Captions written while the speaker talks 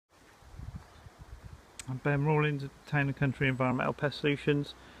I'm Ben Rawlins of Town and Country Environmental Pest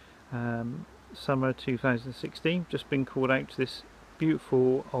Solutions. Summer 2016, just been called out to this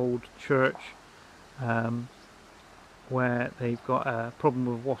beautiful old church where they've got a problem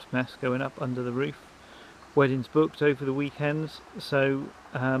with wasp nests going up under the roof. Weddings booked over the weekends, so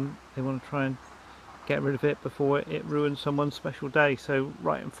they want to try and get rid of it before it ruins someone's special day. So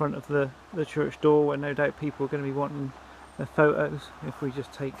right in front of the church door, where no doubt people are going to be wanting their photos, if we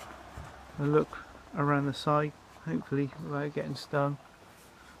just take a look around the side, hopefully without getting stung,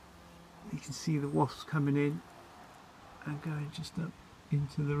 you can see the wasps coming in and going just up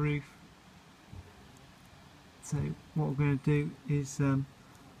into the roof. So what we're going to do is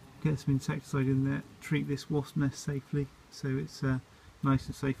get some insecticide in there, treat this wasp nest safely so it's nice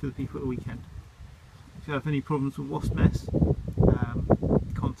and safe for the people at the weekend. If you have any problems with wasp nests,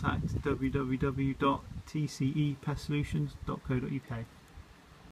 contact www.tcepestsolutions.co.uk.